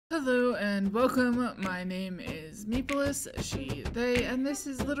Hello and welcome. My name is Meepolis, she, they, and this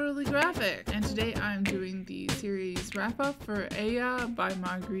is Literally Graphic. And today I'm doing the series wrap-up for Aya by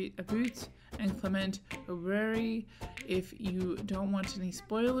Marguerite Abouet and Clément Oubrerie. If you don't want any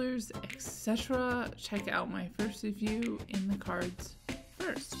spoilers, etc., check out my first review in the cards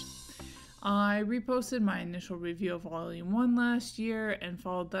first. I reposted my initial review of Volume 1 last year and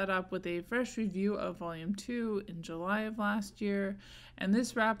followed that up with a fresh review of Volume 2 in July of last year. And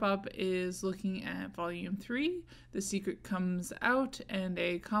this wrap-up is looking at Volume 3, The Secret Comes Out, and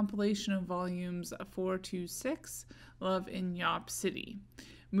a compilation of Volumes 4 to 6, Love in Yop City.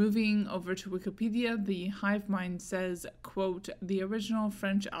 Moving over to Wikipedia, the Hive Mind says, quote, "The original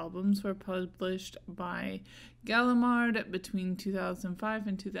French albums were published by Gallimard between 2005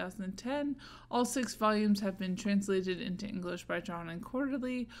 and 2010. All 6 volumes have been translated into English by John and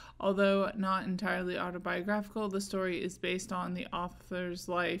Quarterly. Although not entirely autobiographical, the story is based on the author's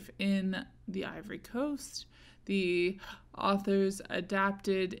life in the Ivory Coast. The authors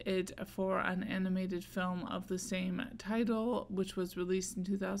adapted it for an animated film of the same title, which was released in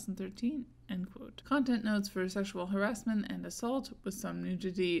 2013, end quote. Content notes for sexual harassment and assault with some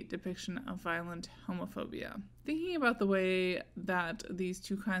nudity, depiction of violent homophobia. Thinking about the way that these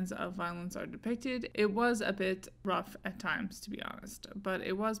two kinds of violence are depicted, it was a bit rough at times, to be honest, but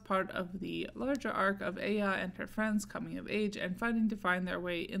it was part of the larger arc of Aya and her friends coming of age and fighting to find their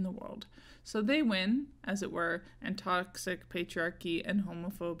way in the world. So they win, as it were, and toxic patriarchy and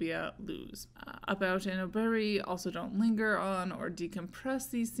homophobia lose. About and Oubrerie also don't linger on or decompress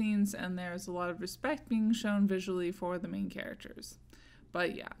these scenes, and there's a lot of respect being shown visually for the main characters.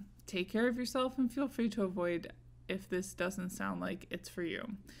 But yeah, take care of yourself and feel free to avoid if this doesn't sound like it's for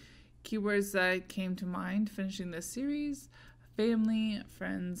you. Keywords that came to mind finishing this series: family,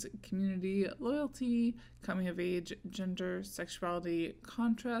 friends, community, loyalty, coming of age, gender, sexuality,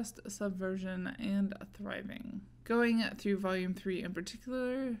 contrast, subversion, and thriving. Going through Volume 3 in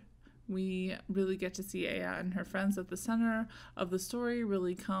particular, we really get to see Aya and her friends at the center of the story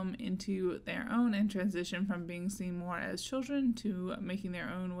really come into their own and transition from being seen more as children to making their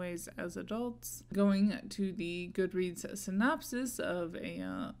own ways as adults. Going to the Goodreads synopsis of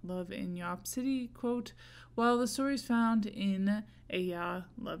Aya, Love in Yop City, quote, "While the stories found in Aya,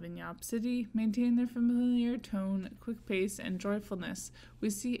 Love in Yop City maintain their familiar tone, quick pace, and joyfulness, we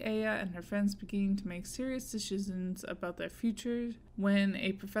see Aya and her friends beginning to make serious decisions about their future. When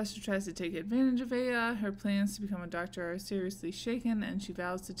a professor tries to take advantage of Aya, her plans to become a doctor are seriously shaken, and she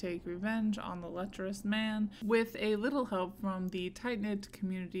vows to take revenge on the lecherous man, with a little help from the tight-knit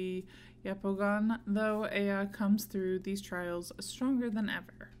community Yopougon, though Aya comes through these trials stronger than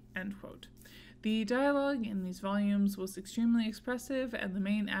ever," end quote. The dialogue in these volumes was extremely expressive, and the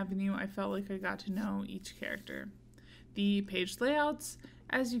main avenue I felt like I got to know each character. The page layouts,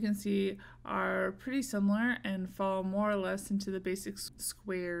 as you can see, are pretty similar and fall more or less into the basic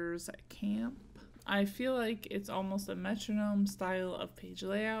squares camp. I feel like it's almost a metronome style of page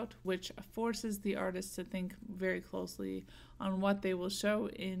layout, which forces the artist to think very closely on what they will show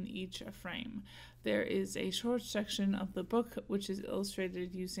in each frame. There is a short section of the book which is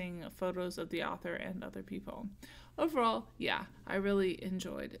illustrated using photos of the author and other people. Overall, yeah, I really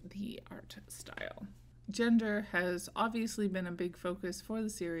enjoyed the art style. Gender has obviously been a big focus for the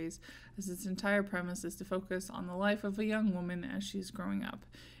series, as its entire premise is to focus on the life of a young woman as she's growing up.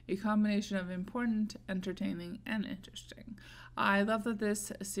 A combination of important, entertaining, and interesting. I love that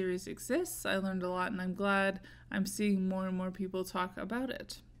this series exists. I learned a lot, and I'm glad I'm seeing more and more people talk about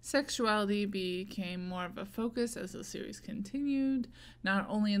it. Sexuality became more of a focus as the series continued, not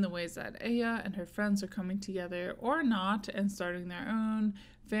only in the ways that Aya and her friends are coming together or not and starting their own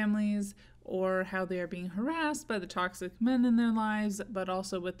families, or how they are being harassed by the toxic men in their lives, but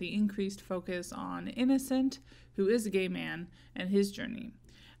also with the increased focus on Innocent, who is a gay man, and his journey.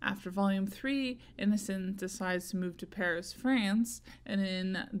 After Volume 3, Innocent decides to move to Paris, France, and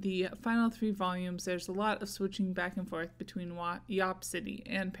in the final 3 volumes, there's a lot of switching back and forth between Yop City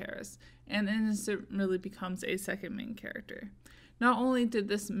and Paris, and Innocent really becomes a second main character. Not only did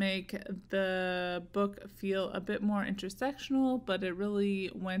this make the book feel a bit more intersectional, but it really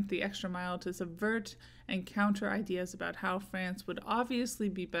went the extra mile to subvert and counter ideas about how France would obviously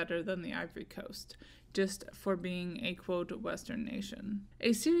be better than the Ivory Coast, just for being a, quote, Western nation.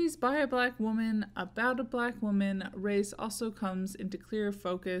 A series by a black woman, about a black woman, race also comes into clear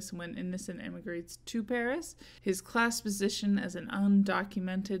focus when Innocent immigrates to Paris. His class position as an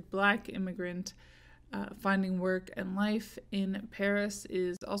undocumented black immigrant Finding work and life in Paris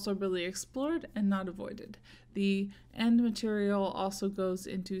is also really explored and not avoided. The end material also goes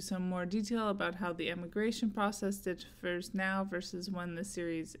into some more detail about how the emigration process differs now versus when the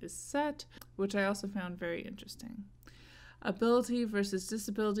series is set, which I also found very interesting. Ability versus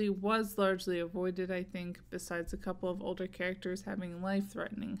disability was largely avoided, I think, besides a couple of older characters having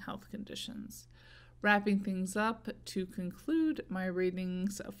life-threatening health conditions. Wrapping things up, to conclude, my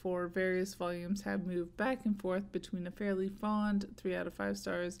ratings for various volumes have moved back and forth between a fairly fond 3 out of 5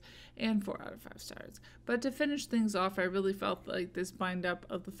 stars and 4 out of 5 stars. But to finish things off, I really felt like this bind-up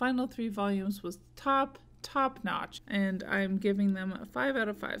of the final 3 volumes was top-notch, and I'm giving them 5 out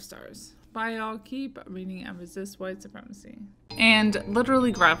of 5 stars. Bye all, keep reading and resist white supremacy. And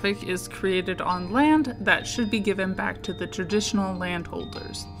Literally Graphic is created on land that should be given back to the traditional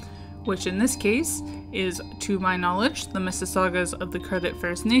landholders, which in this case is, to my knowledge, the Mississaugas of the Credit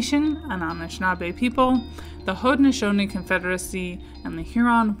First Nation, an Anishinaabe people, the Haudenosaunee Confederacy, and the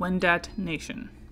Huron-Wendat Nation.